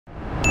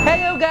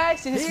Hello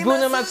guys, this is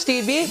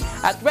BrunoMawvsTV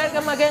at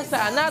welcome again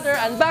sa another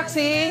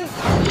unboxing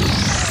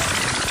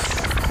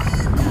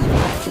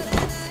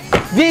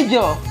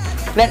video.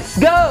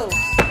 Let's go!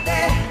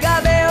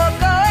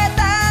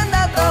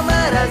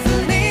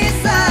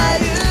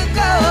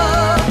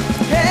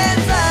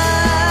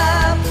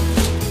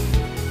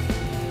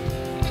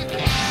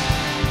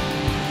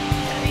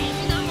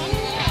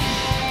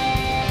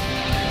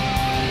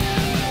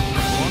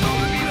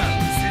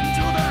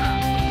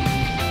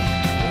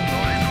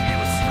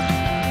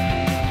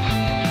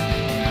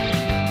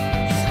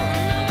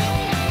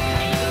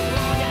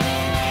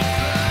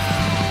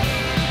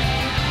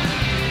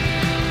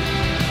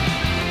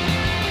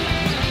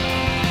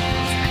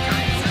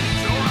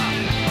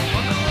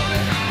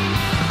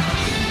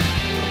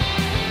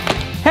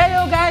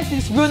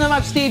 This is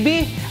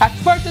BrunoMawvsTV at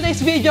for today's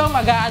video,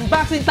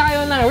 mag-unboxing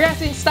tayo ng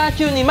resin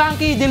statue ni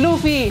Monkey D.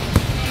 Luffy.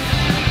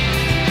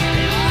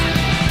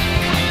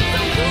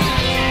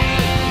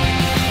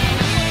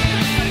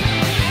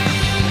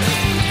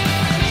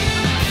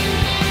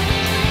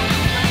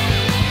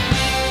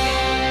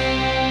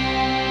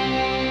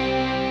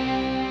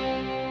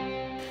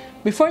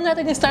 Before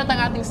natin i-start ang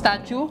ating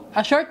statue,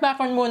 a short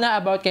background muna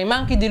about kay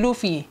Monkey D.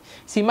 Luffy.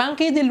 Si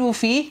Monkey D.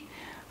 Luffy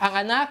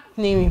ang anak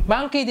ni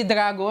Monkey D.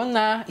 Dragon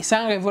na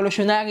isang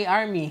revolutionary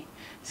army.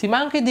 Si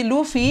Monkey D.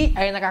 Luffy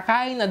ay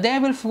nakakain na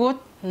devil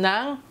fruit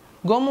ng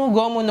Gomu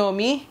Gomu no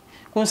Mi,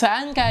 kung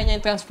saan kaya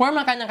niya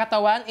i-transform ang kanyang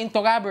katawan into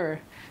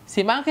rubber.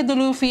 Si Monkey D.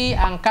 Luffy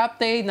ang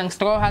captain ng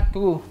Straw Hat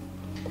Crew.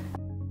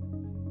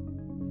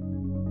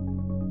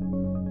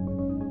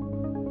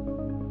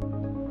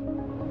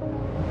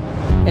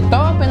 Ito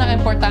ang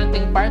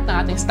pinaka-importanting part ng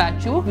ating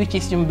statue, which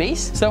is yung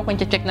base. So kung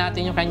check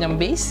natin yung kanyang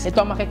base, ito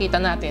ang makikita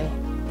natin.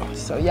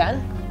 So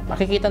yan,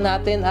 makikita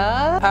natin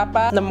ang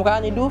apat na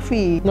mukha ni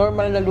Luffy.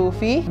 Normal na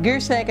Luffy,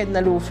 gear second na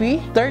Luffy,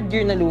 third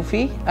gear na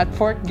Luffy, at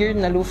fourth gear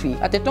na Luffy.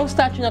 At itong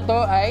statue na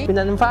to ay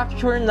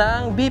pinanufacture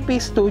ng BP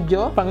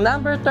Studio. Pang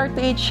number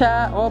 38 siya,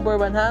 over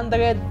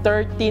 113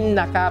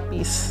 na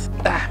copies.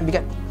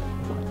 Bigat.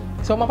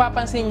 So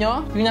mapapansin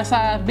nyo, yung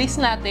nasa base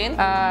natin,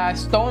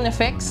 stone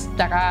effects,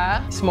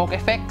 tsaka smoke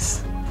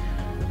effects.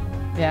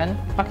 Yan.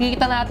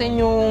 Makikita natin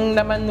yung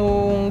laman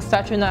ng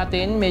statue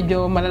natin.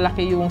 Medyo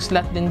malalaki yung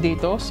slot din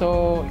dito.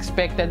 So,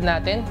 expected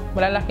natin.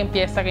 Malalaking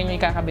piyesa rin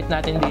yung ikakabit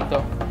natin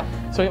dito.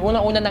 So, yung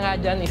unang-una na nga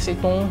dyan is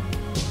itong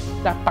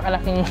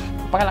napakalaking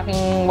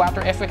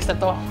water effects na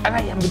to.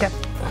 Aray, ang bigat.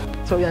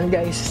 So, yan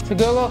guys.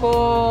 Siguro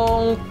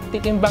kung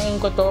titimbangin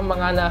ko to,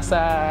 mga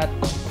nasa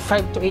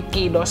 5 to 8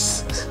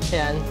 kilos.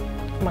 Ayan.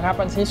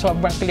 Makapansin,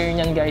 sobrang clear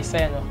niyan guys.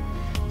 Ayan o.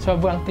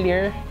 Sobrang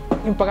clear.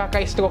 Yung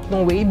pagkaka-stroke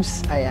ng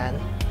waves. Ayan.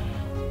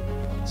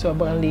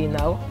 Sobrang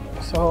linaw.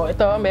 So,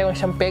 ito, mayroon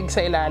siyang peg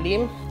sa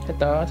ilalim.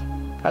 Ito.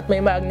 At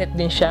may magnet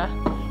din siya.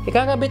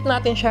 Ikakabit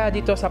natin siya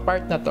dito sa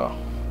part na to.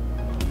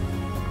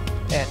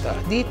 Ito.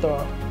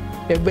 Dito.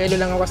 Bebelo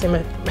lang ako kasi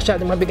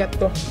masyadong mabigat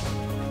to.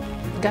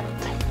 Bigat.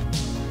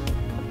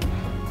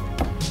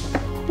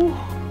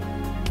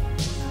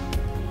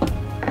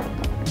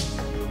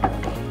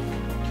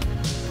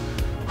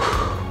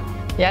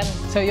 Yan.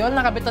 So, yun.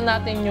 Nakabitan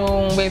natin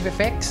yung wave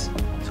effects.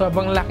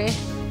 Sobrang laki.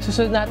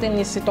 Susunod natin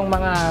is itong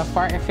mga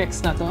far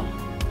effects na to.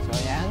 So,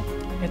 ayan.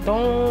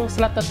 Itong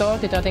slot na to,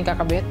 dito natin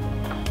kakabit.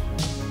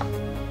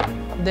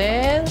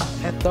 Then,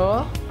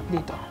 ito,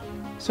 dito.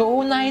 So,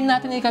 unahin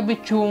natin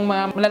ikabit yung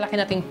mga malalaki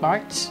nating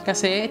parts.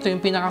 Kasi ito yung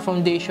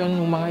pinaka-foundation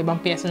ng mga ibang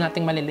pyesa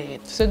nating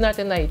maliliit. Susunod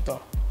natin na ito.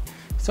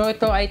 So,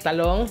 ito ay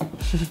talong.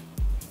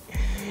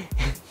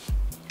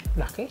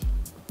 Laki.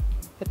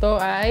 Ito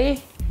ay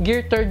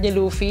gear third ni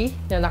Luffy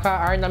na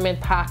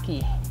naka-ornament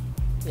haki.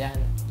 Yan.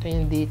 Ito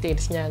yung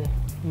details niyan.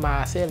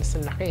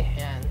 Muscles, laki.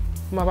 Ayan.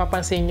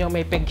 Mapapansin nyo,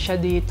 may peg siya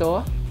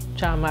dito.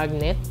 Tsaka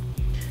magnet.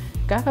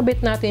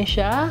 Kakabit natin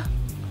siya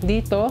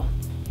dito.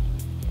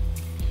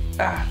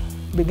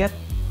 Bigat.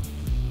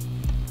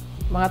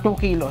 Mga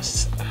 2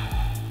 kilos.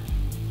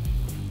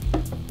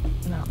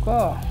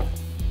 Nako.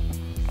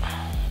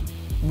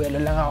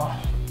 Belo lang ako.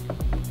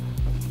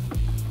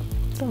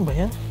 Ito ba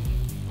yan?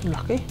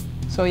 Laki.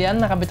 So yan,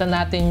 nakabitan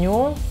natin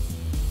yung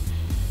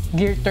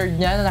gear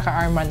third niya na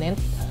naka-ornament.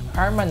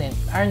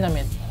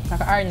 Naka-ornament.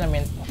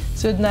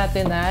 Sunod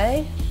natin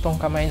ay itong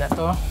kamay na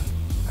to.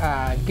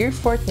 Gear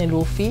 4 ni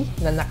Luffy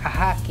na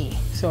nakahaki.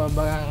 So,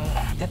 parang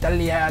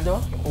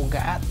detalyado.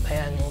 Ugat.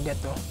 Ayan, yung ugat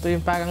to. Ito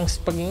yung parang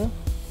spring.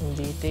 Yung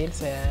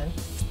details. Ayan.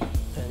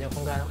 Ayan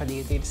kung gaano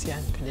ka-details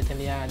yan.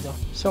 Ka-detalyado.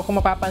 So, kung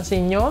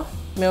mapapansin nyo,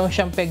 mayroon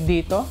siyang peg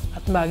dito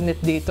at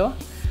magnet dito.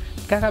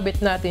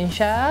 Kakabit natin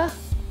siya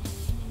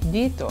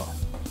dito.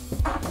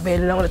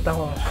 Belo lang ulit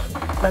ako.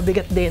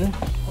 Mabigat din.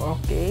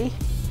 Okay.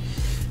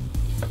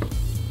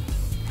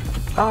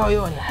 Oh,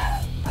 yun.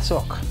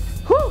 Pasok.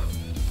 Whew!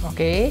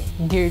 Okay.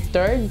 Gear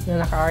 3rd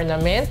na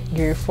naka-ornament.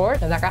 Gear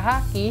 4 na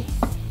naka-haki.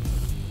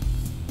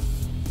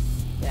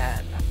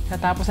 Yan.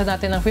 Natapos na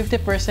natin ng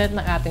 50%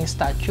 ng ating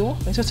statue.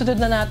 Ang susunod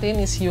na natin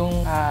is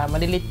yung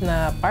malilit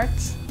na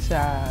parts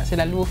sa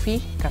sila Luffy.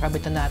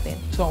 Kakabitan natin.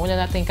 So, ang una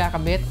natin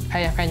kakabit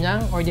ay ang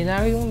kanyang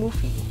ordinaryong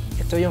Luffy.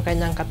 Ito yung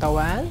kanyang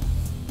katawan.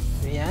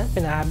 Ayan,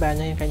 pinahaba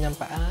niya yung kanyang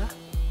paa.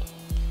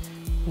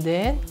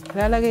 Then,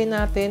 lalagay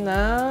natin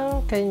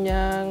ang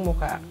kanyang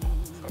mukha.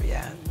 So,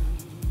 ayan.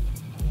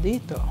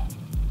 Dito.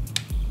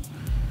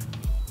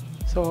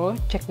 So,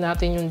 check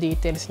natin yung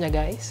details niya,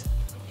 guys.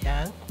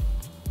 Ayan.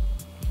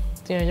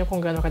 Tingnan nyo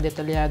kung gano'ng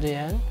kadetalyado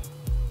yan.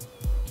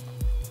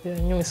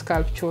 Ayan yung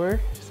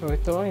sculpture. So,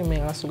 ito, yung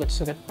mga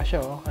sugat-sugat pa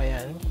siya, oh.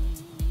 Ayan.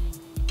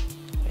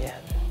 Ayan.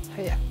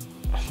 Ayan.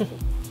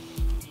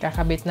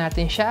 Kakabit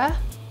natin siya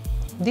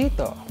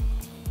dito.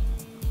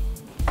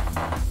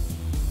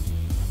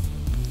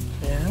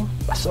 Ayan.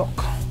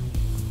 Pasok.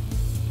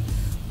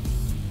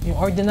 Yung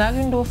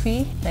ordinary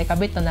Luffy,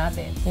 naikabit na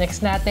natin.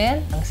 Next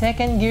natin, ang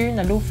second gear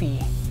na Luffy.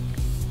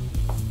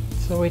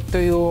 So, ito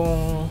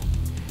yung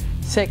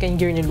second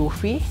gear ni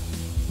Luffy.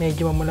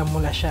 Medyo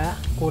mamula-mula siya,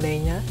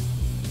 kulay niya.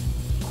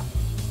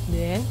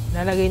 Then,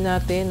 lalagay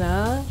natin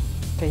ang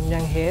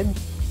kanyang head.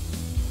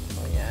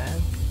 So, ayan.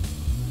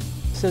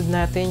 Sunod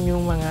natin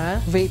yung mga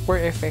vapor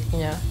effect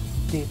niya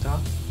dito.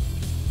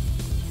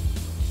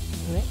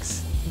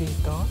 Next,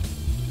 dito.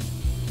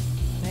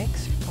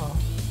 Next, ito.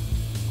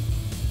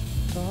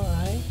 Ito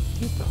ay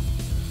dito.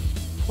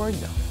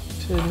 Forward down.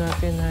 Sunod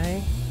natin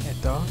ay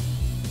ito.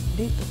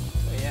 Dito.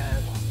 So,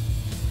 ayan.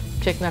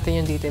 Check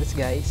natin yung details,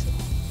 guys.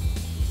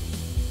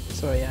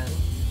 So, ayan.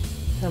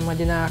 Sa mga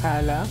di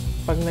nakakaalam,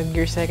 pag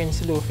nag-gear second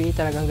si Luffy,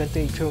 talagang ganito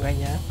yung itsura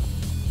niya.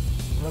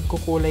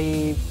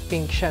 Magkukulay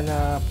pink siya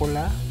na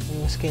pula,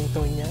 yung skin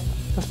tone niya.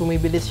 Tapos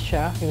bumibilis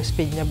siya, yung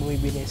speed niya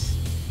bumibilis.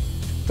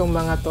 Itong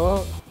mga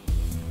to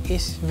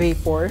is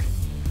vapor.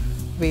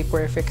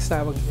 Vapor effects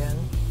tawag yan.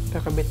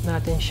 Kakabit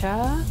natin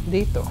siya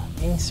dito.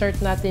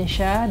 Insert natin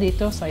siya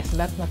dito sa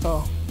slot na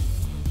to.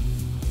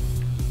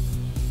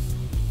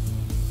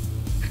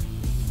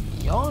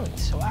 Yon,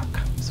 swak.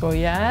 So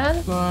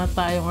yan, mga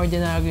tayong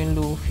ordinary yung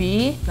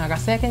Luffy.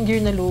 Naka second gear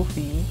na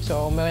Luffy.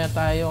 So meron na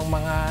tayong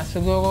mga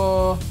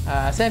siguro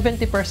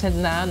 70%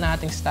 na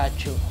ating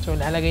statue. So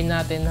lalagay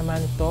natin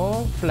naman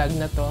itong flag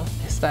na to,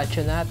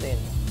 statue natin.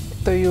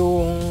 Ito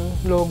yung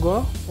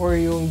logo or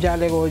yung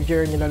Jolly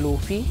Roger nila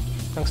Luffy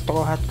ng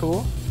Straw Hat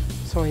Crew.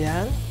 So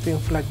yan, ito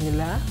yung flag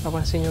nila.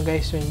 Papansin nyo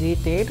guys yung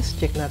details.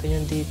 Check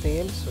natin yung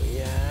details. So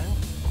yan.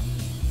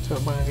 So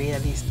mga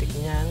realistic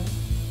niyan.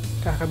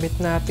 Kakabit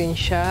natin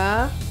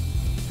siya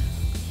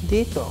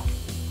dito.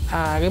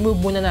 Remove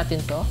muna natin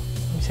to,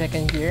 yung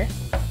second gear.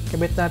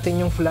 Kabit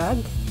natin yung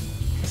flag,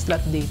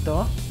 slot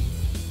dito.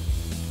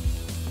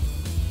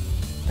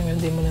 Tanggal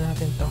din muna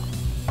natin to.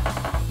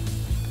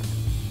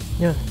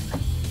 Yun.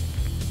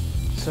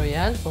 So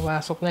yan,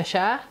 pumasok na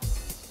siya.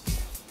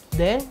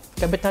 Then,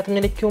 kabit natin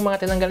ulit yung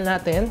mga tinanggal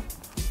natin.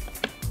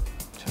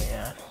 So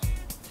yan.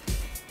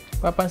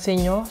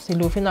 Papansin nyo, si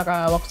Luffy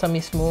nakahawak sa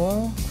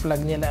mismong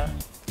flag nila.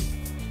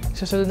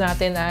 Susunod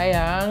natin ay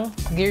ang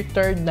Gear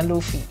 3rd na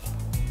Luffy.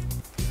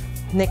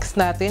 Next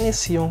natin is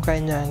yung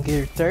kanyang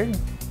Gear 3rd.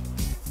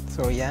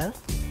 So, yan.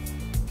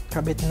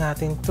 Kabit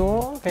natin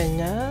to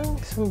kanyang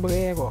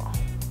sombrero.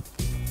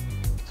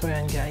 So,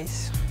 yan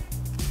guys.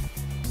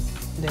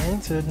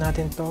 Then, sunod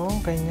natin to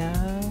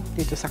kanyang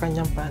dito sa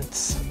kanyang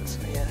pants.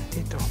 So, yan.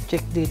 Dito.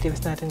 Check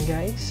details natin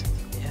guys.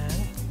 Yan.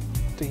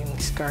 Ito yung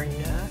scar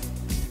niya.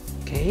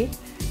 Okay.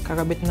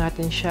 Kakabit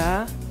natin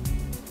siya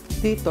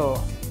dito.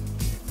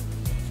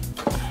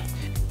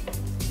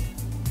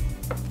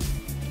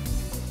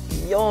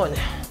 Yon.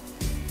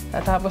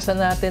 Tatapos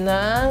na natin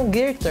ng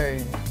Gear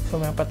 3rd. So,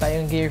 meron pa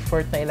tayong Gear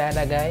 4th na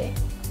ilalagay.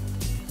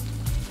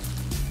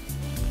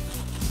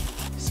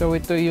 So,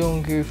 ito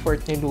yung Gear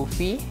 4th ni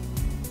Luffy.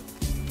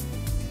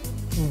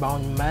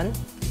 Bound Man.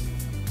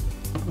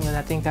 Yung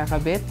natin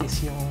kakabit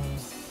is yung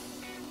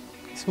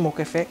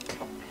smoke effect.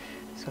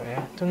 So,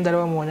 ayan. Itong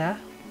dalawa muna.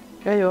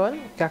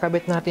 Ngayon,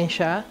 kakabit natin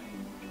siya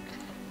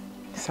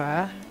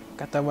sa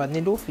katawan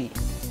ni Luffy.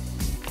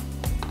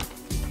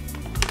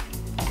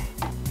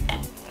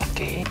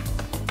 Okay.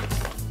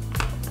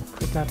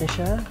 Put natin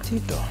siya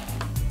dito.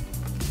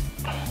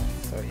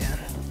 So, yan.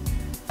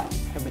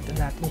 Kabitan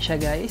natin siya,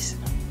 guys.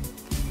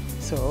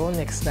 So,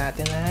 next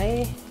natin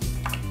ay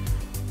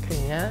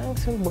kanyang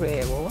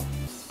sombrero.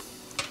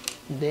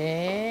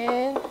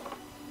 Then,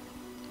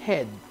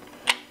 head.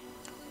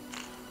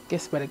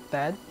 Guess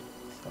baliktad.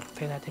 So,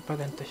 try natin pag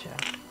ganito siya.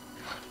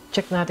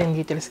 Check natin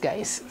details,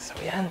 guys. So,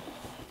 yan.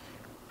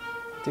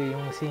 Ito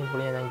yung symbol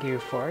niya ng Gear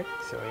 4th.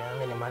 So,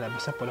 yan. May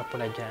lumalabas na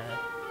pula-pula dyan.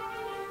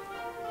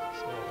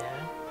 So,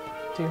 yan.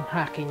 Ito yung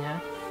haki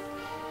niya.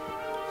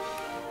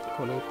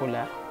 Kulay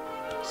pula.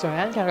 So,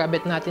 yan.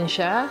 Kakabit natin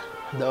siya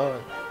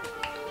doon.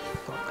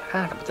 So,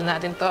 kakabitan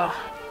natin to.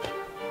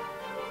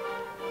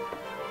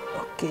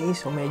 Okay.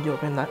 So, medyo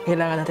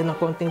kailangan natin ng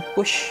konting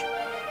push.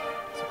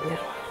 So,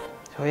 yan.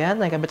 So, yan.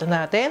 Nakabitan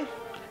natin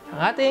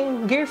ang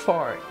ating Gear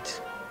 4th.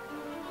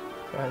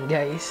 So, yan,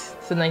 guys.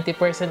 So,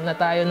 90% na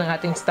tayo ng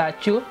ating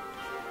statue.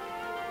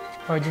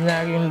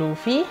 Ordinary yung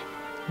Luffy.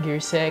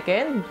 Gear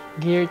 2nd,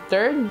 Gear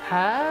 3rd,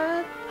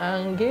 at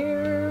ang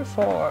Gear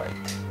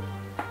 4th.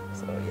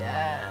 So,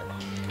 yan.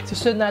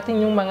 Susunod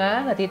natin yung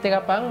mga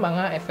natitira pang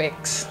mga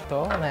effects.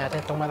 Ito,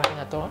 natin itong malaki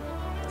na to.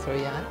 So,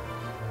 yan.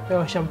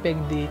 Meron siyang peg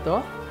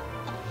dito.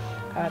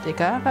 At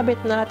ikakabit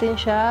natin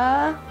siya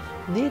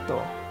dito.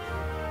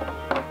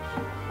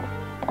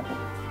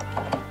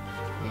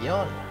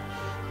 Yun.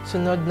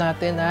 Sunod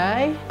natin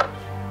ay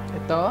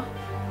ito.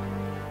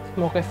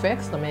 Smoke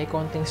effects na may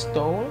konting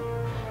stone.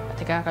 At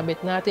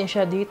ikakabit natin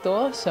siya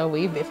dito sa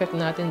wave effect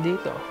natin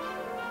dito.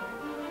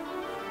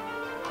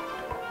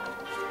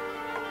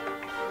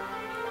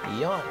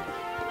 Yun.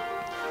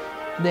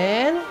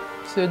 Then,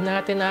 sunod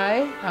natin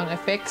ay ang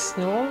effects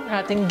ng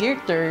ating gear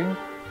turd.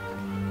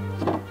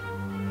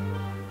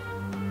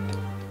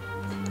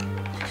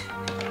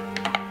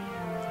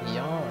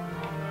 Yun.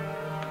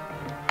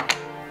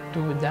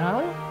 2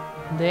 down.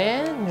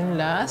 Then, yung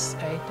last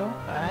ay ito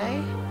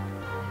ay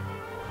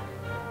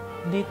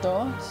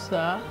dito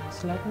sa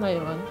slot na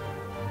yun.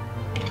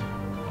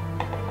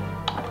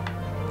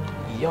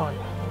 Yun.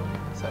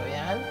 So,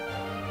 yan.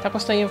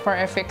 Tapos na yung far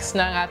effects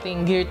ng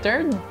ating gear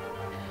turd.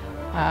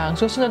 Ang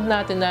susunod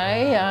natin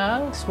ay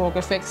ang smoke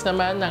effects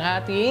naman ng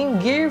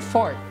ating gear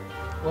fort.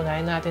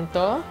 Unahin natin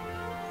to.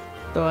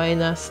 Ito ay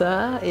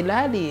nasa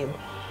ilalim.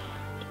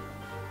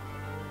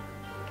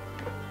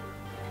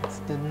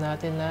 Sunod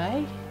natin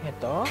ay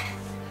ito,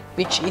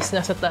 which is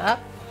nasa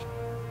taap.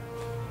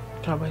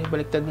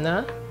 Baliktad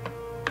na.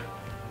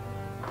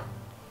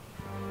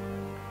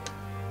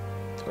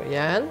 So,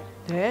 yan.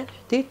 Then,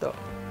 dito.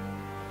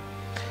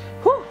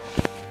 Whew!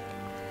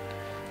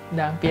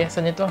 Daang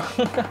piyesa nito.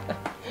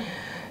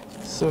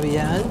 So,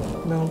 yan.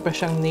 Meron pa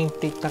siyang name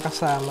tag na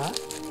kasama.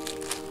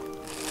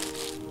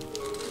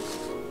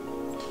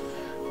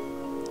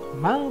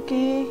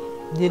 Monkey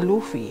D.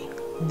 Luffy.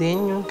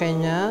 Then, yung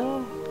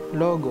kanyang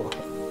logo.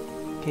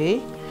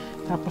 Okay?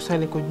 Tapos, sa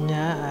likod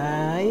niya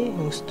ay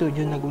yung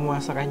studio na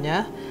gumawa sa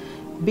kanya.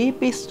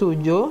 BP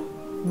Studio.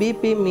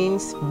 BP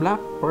means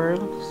Black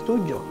Pearl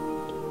Studio.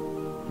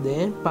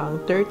 Then, pang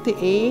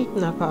 38,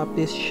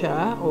 naka-update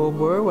siya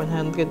over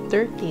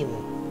 113.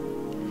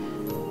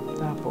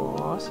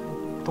 Tapos,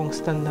 itong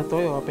stand na to,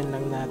 i-open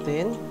lang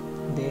natin.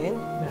 Then,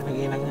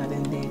 nalagay lang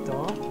natin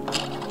dito.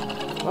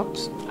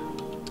 Oops.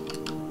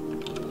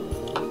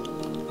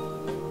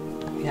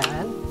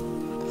 Yan.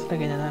 Tapos,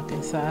 lagay na natin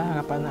sa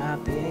harapan na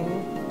ating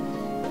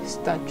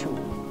statue.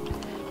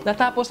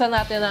 Natapos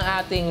na natin ang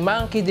ating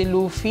Monkey D.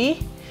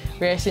 Luffy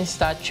resin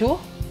statue.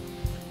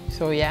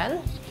 So, yan.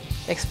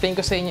 Explain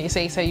ko sa inyo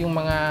isa-isa yung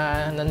mga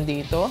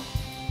nandito.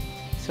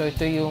 So,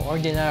 ito yung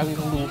ordinary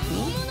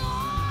Luffy.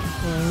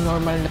 Yung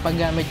normal na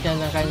paggamit niya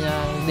ng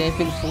kanyang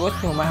devil fruit,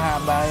 yung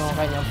mahaba yung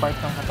kanyang part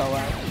ng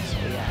katawan.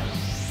 So, yan.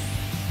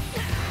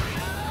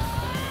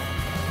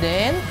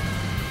 Then,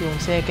 yung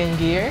second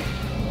gear.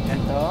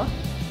 Ito.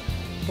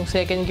 Yung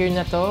second gear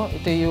na to,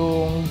 ito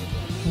yung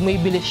may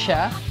bilis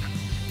siya.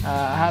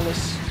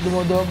 Halos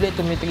dumodoble,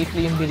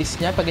 tumitriple yung bilis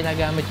niya pag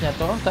ginagamit niya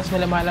to. Tapos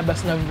may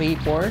lumalabas na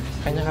vapor sa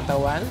kanyang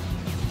katawan.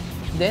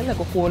 Then,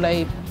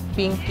 nagkukulay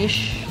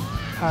pinkish,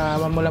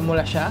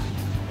 mamula-mula siya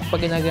pag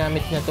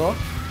ginagamit niya to.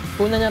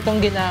 Una niya tong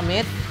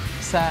ginamit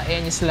sa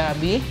Enies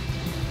Lobby.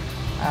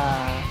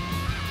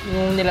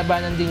 Nung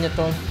nilabanan din niya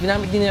to,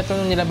 ginamit din niya to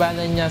nung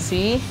nilabanan niya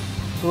si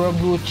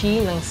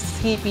Roguchi ng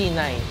CP9.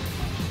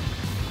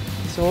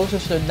 So,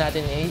 susunod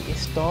natin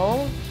is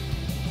tong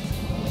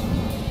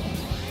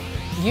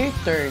gear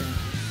turd.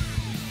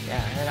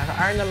 Yan,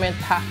 naka-ornament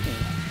hockey.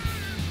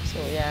 So,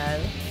 yan.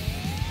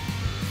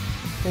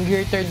 Yung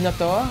gear turd na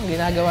to,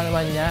 ginagawa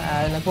naman niya,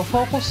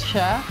 nagpo-focus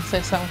siya sa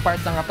isang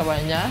part ng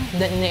katawan niya,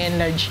 then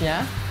ini-enlarge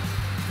niya.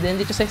 Then,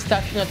 dito sa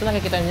statue na to,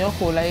 nakikita nyo,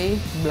 kulay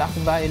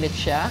black-violet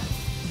siya.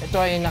 Ito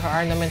ay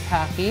naka-ornament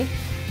hockey.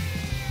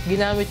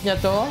 Ginamit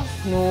niya to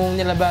nung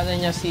nilabanan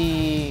niya si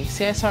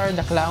Caesar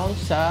the Clown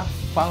sa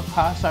Punk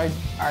Hazard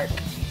arc.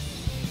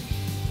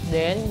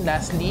 Then,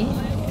 lastly,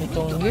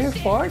 itong gear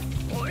fort.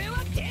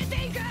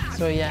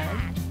 So, yan.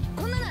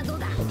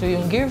 Ito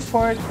yung gear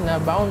fort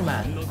na bound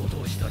man.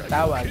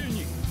 Tawag.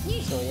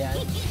 So, yan.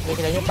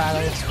 Nakikita nyo,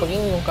 parang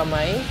spring yung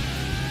kamay.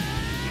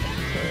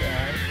 So,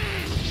 yan.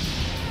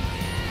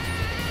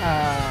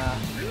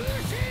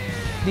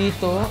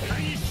 Dito,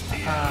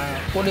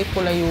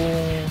 kulay-kulay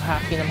yung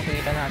hockey na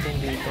makikita natin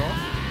dito.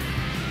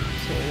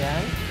 So,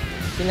 yan.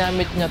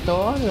 Ginamit niya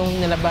to nung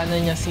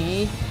nilabanan niya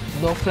si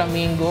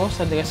Doflamingo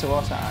sa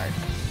Dressrosa arc.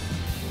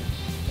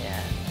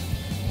 Yan.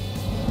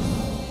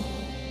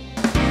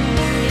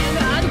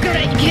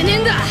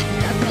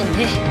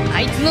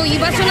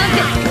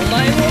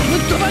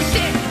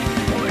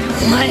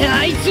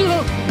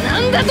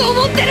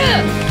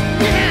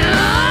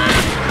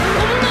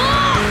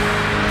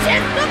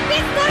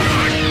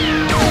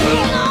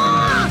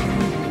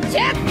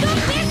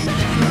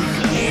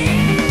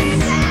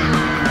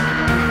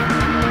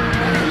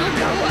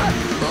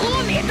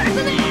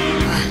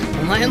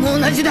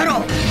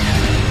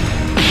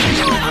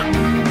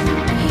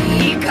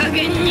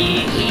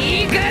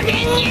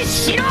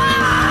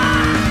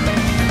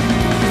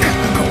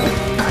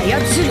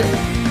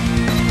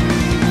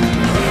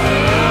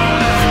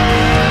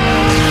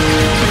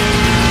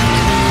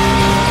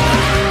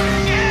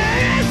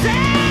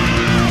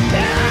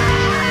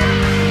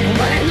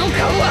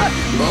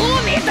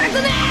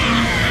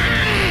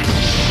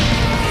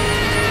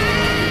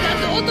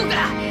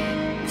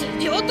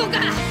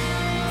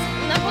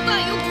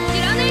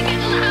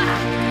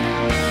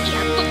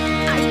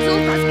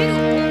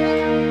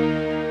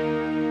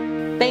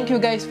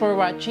 guys for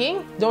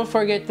watching. Don't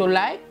forget to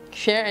like,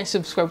 share, and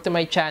subscribe to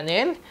my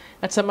channel.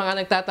 At sa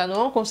mga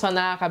nagtatanong kung saan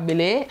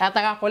nakakabili at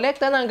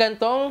nakakolekta ng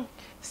gantong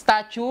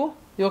statue,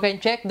 you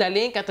can check the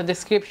link at the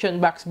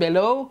description box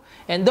below.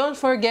 And don't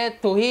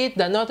forget to hit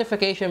the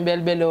notification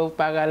bell below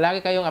para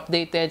lagi kayong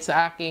updated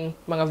sa aking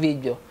mga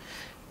video.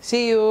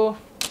 See you!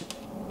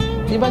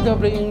 Di ba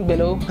doble yung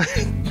below?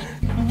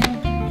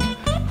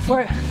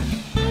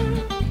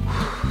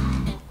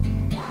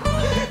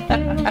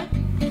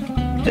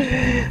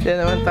 Yan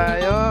naman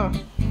tayo.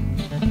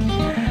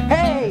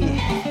 Hey!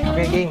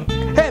 Okay, game.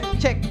 Hey!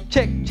 Check!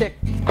 Check! Check!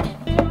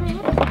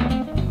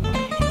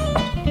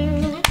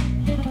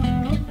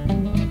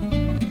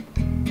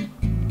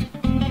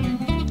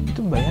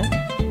 Ito ba yan?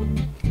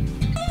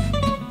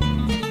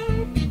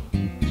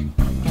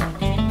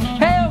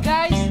 Hello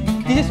guys!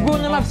 This is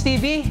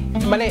BrunoMawvsTV.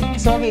 Mali,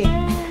 sorry.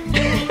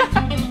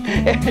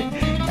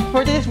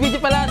 For this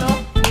video pala, no?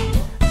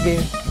 Okay.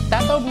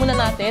 Tatawag muna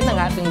natin ang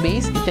ating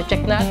base.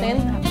 I-check natin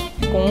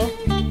kung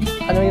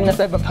ano yung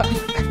nasa baba.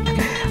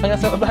 Ang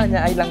nasa baba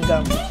niya ay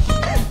langgam.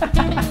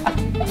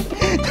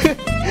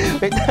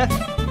 Wait na.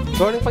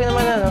 Rolling pa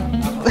naman na, no?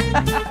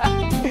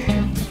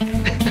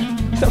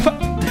 Saba.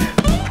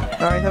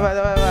 Okay,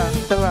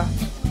 saba.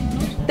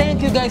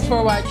 Thank you guys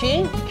for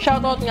watching.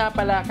 Shoutout nga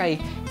pala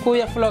kay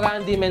Kuya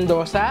Florandi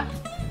Mendoza,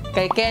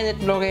 kay Kenneth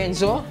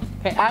Lorenzo,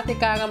 kay Ate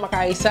Cara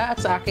Makaisa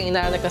at sa aking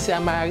inaanak na si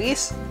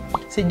Amaris,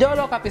 si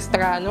Jolo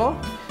Capistrano,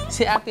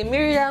 si Ate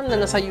Miriam na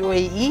nasa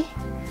UAE,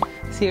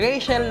 si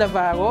Rachel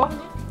Navarro,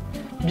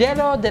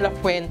 Jero de la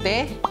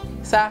Fuente,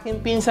 sa aking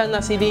pinsan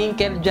na si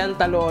Linkel Jan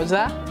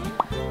Taloza,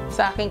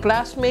 sa aking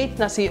classmate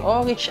na si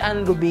Orich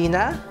Ann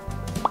Rubina,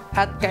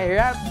 at kay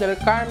Ralph del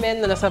Carmen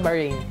na nasa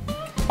Bahrain.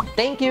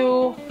 Thank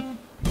you!